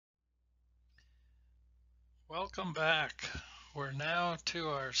Welcome back. We're now to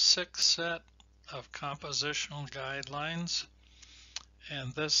our sixth set of compositional guidelines,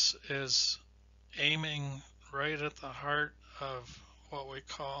 and this is aiming right at the heart of what we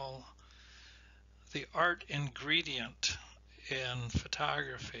call the art ingredient in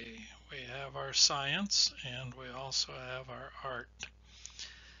photography. We have our science and we also have our art.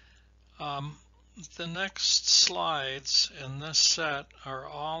 The next slides in this set are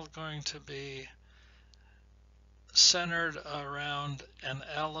all going to be centered around an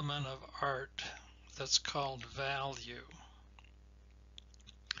element of art that's called value.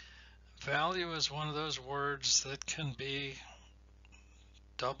 Value is one of those words that can be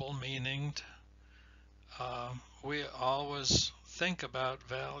double-meaninged. We always think about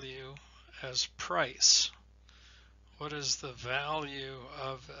value as price. What is the value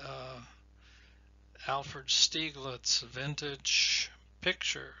of Alfred Stieglitz's vintage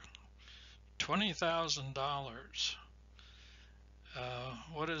picture? $20,000.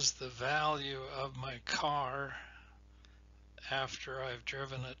 What is the value of my car after I've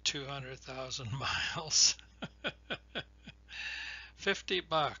driven it 200,000 miles? 50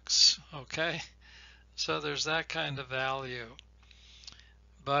 bucks, okay? So there's that kind of value.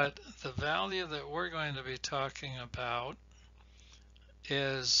 But the value that we're going to be talking about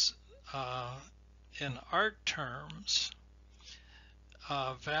is, in art terms,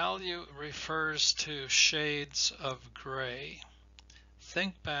 value refers to shades of gray.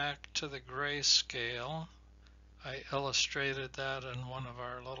 Think back to the gray scale. I illustrated that in one of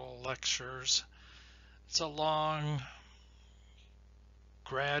our little lectures. It's a long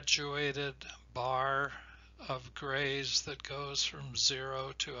graduated bar of grays that goes from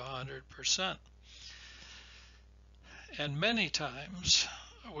 0 to 100%. And many times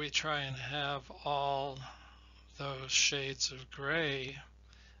we try and have all those shades of gray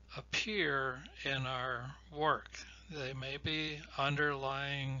appear in our work. They may be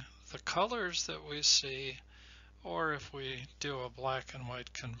underlying the colors that we see, or if we do a black and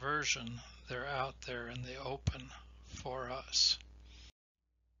white conversion, they're out there in the open for us.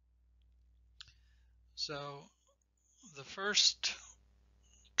 So the first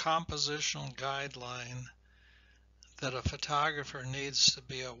compositional guideline that a photographer needs to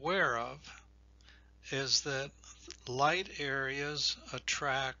be aware of is that light areas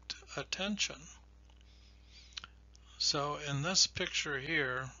attract attention. So in this picture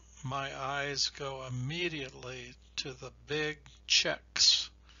here, my eyes go immediately to the big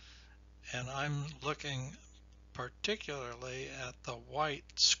checks, and I'm looking particularly at the white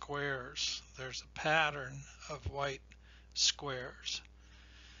squares. There's a pattern of white squares.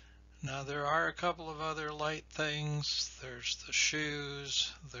 Now there are a couple of other light things. There's the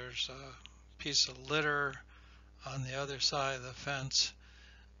shoes, there's a piece of litter on the other side of the fence,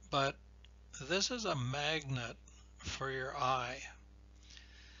 but this is a magnet for your eye.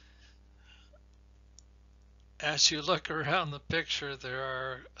 As you look around the picture, there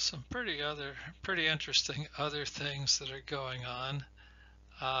are some pretty interesting other things that are going on.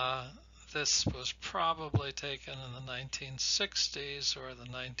 This was probably taken in the 1960s or the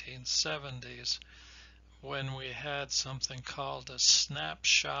 1970s when we had something called a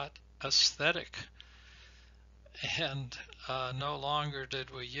snapshot aesthetic, and no longer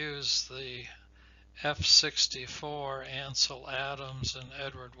did we use the F64 Ansel Adams and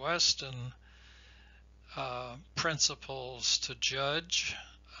Edward Weston principles to judge.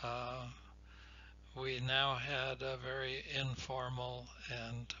 We now had a very informal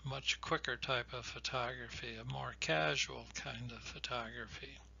and much quicker type of photography, a more casual kind of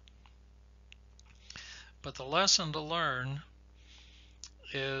photography. But the lesson to learn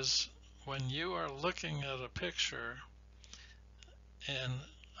is when you are looking at a picture, and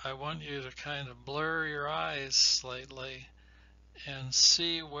I want you to kind of blur your eyes slightly and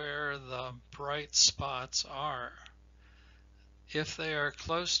see where the bright spots are. If they are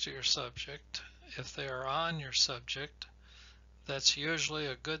close to your subject, if they are on your subject, that's usually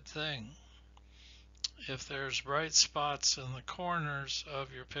a good thing. If there's bright spots in the corners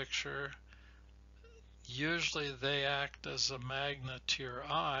of your picture, usually they act as a magnet to your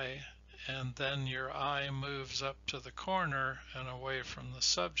eye, and then your eye moves up to the corner and away from the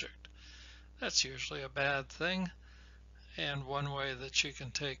subject. That's usually a bad thing, and one way that you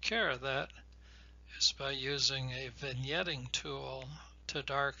can take care of that is by using a vignetting tool to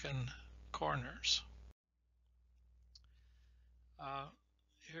darken corners.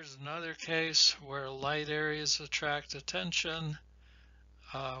 Here's another case where light areas attract attention.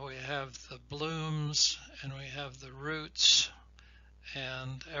 We have the blooms and we have the roots,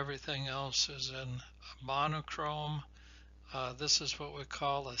 and everything else is in monochrome. This is what we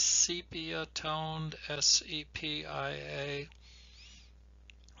call a sepia toned, S-E-P-I-A,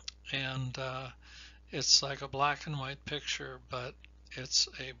 and it's like a black and white picture, but it's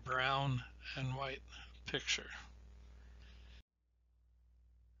a brown and white picture.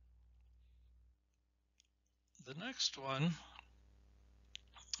 The next one,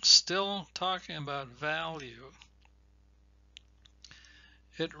 still talking about value,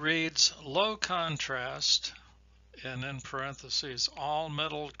 it reads low contrast, and in parentheses, all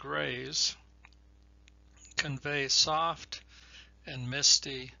metal grays convey soft and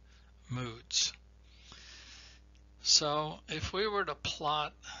misty moods. So if we were to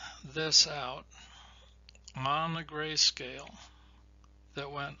plot this out on a grayscale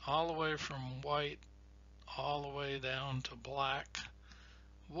that went all the way from white all the way down to black,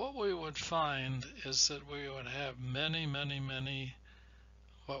 what we would find is that we would have many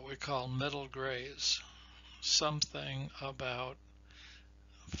what we call middle grays, something about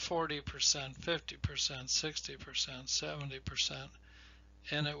 40%, 50%, 60%, 70%,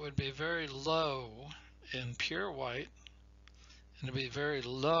 and it would be very low in pure white, and it'd be very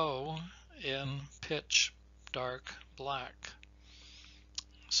low in pitch dark black.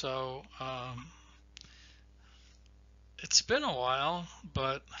 So it's been a while,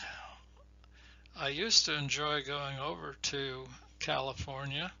 but I used to enjoy going over to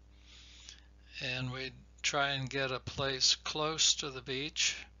California, and we'd try and get a place close to the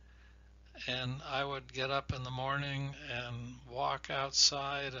beach, and I would get up in the morning and walk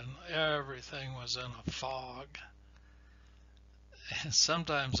outside, and everything was in a fog. And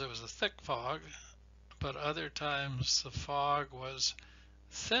sometimes it was a thick fog, but other times the fog was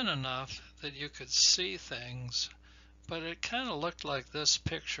thin enough that you could see things, but it kind of looked like this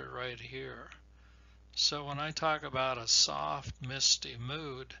picture right here. So when I talk about a soft, misty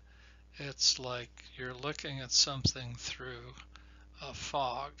mood, it's like you're looking at something through a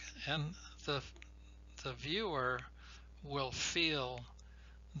fog, and the viewer will feel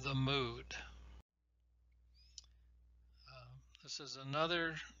the mood. This is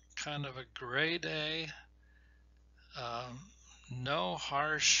another kind of a gray day. No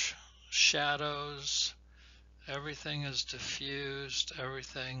harsh shadows. Everything is diffused.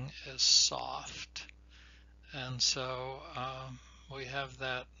 Everything is soft. And so we have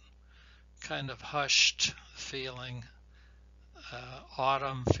that kind of hushed feeling,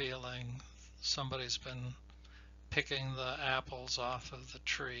 autumn feeling. Somebody's been picking the apples off of the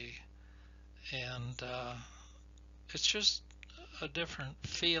tree, and it's just a different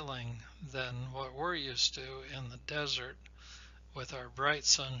feeling than what we're used to in the desert with our bright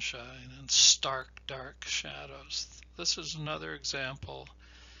sunshine and stark dark shadows. This is another example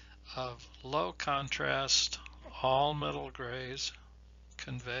of low contrast, all middle grays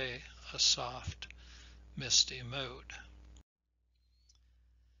convey a soft, misty mood.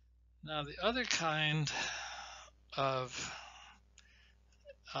 Now the other kind of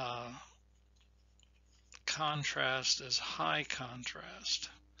contrast is high contrast.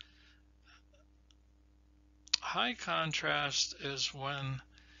 High contrast is when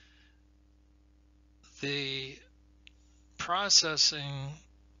the processing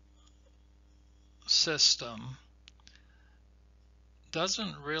system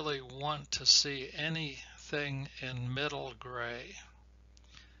doesn't really want to see anything in middle gray.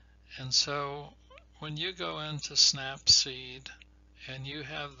 And so when you go into Snapseed and you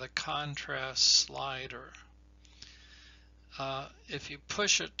have the contrast slider, if you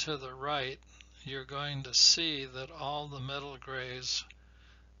push it to the right, you're going to see that all the middle grays,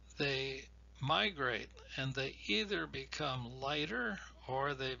 they migrate, and they either become lighter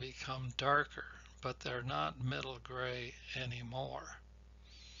or they become darker, but they're not middle gray anymore.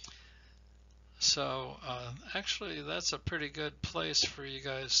 So actually that's a pretty good place for you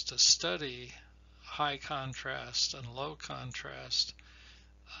guys to study high contrast and low contrast.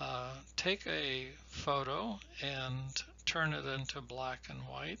 Take a photo and turn it into black and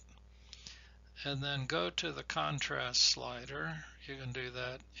white, and then go to the contrast slider. You can do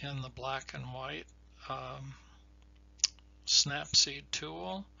that in the black and white Snapseed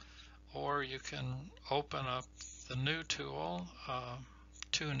tool, or you can open up the new tool,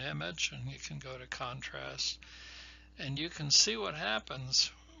 Tune Image, and you can go to contrast, and you can see what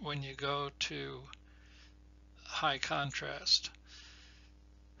happens when you go to high contrast.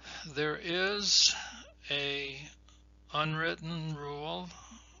 There is a unwritten rule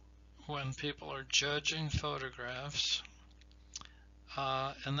when people are judging photographs,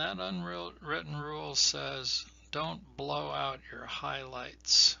 and that unwritten rule says don't blow out your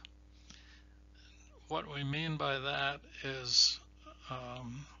highlights. What we mean by that is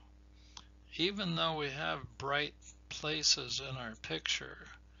even though we have bright places in our picture,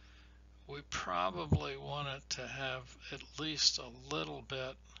 we probably want it to have at least a little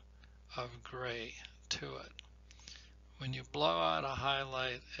bit of gray to it. When you blow out a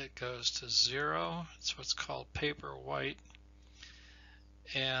highlight, it goes to 0. It's what's called paper white.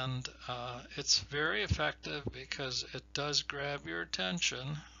 And it's very effective because it does grab your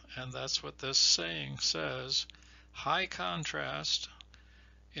attention, and that's what this saying says. High contrast,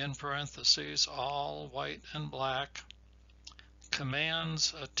 in parentheses, all white and black,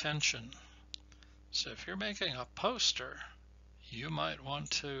 commands attention. So if you're making a poster, you might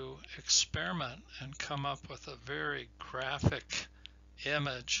want to experiment and come up with a very graphic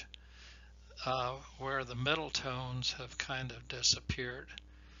image where the middle tones have kind of disappeared.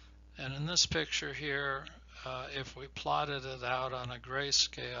 And in this picture here, if we plotted it out on a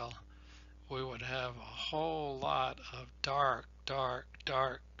grayscale, we would have a whole lot of dark, dark,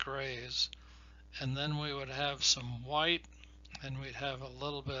 dark grays. And then we would have some white, and we'd have a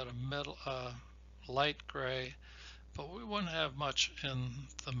little bit of middle, light gray, but we wouldn't have much in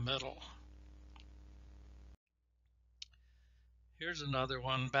the middle. Here's another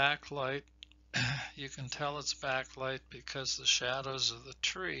one, backlight. You can tell it's backlight because the shadows of the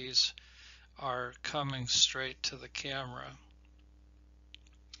trees are coming straight to the camera.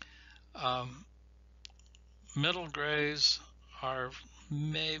 Middle grays are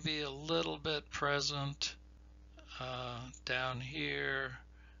maybe a little bit present down here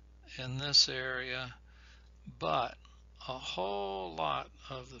in this area, but a whole lot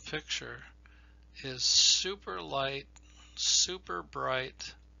of the picture is super light, super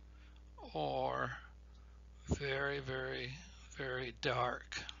bright, or very, very, very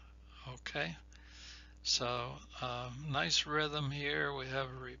dark. Okay, so nice rhythm here. We have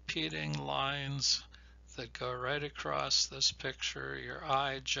repeating lines that go right across this picture. Your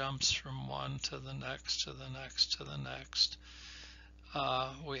eye jumps from one to the next, to the next, to the next.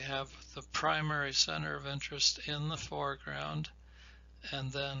 We have the primary center of interest in the foreground,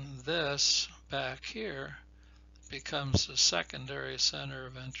 and then this back here becomes the secondary center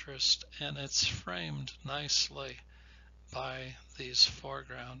of interest, and it's framed nicely by these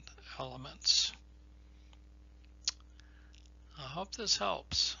foreground elements. I hope this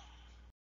helps.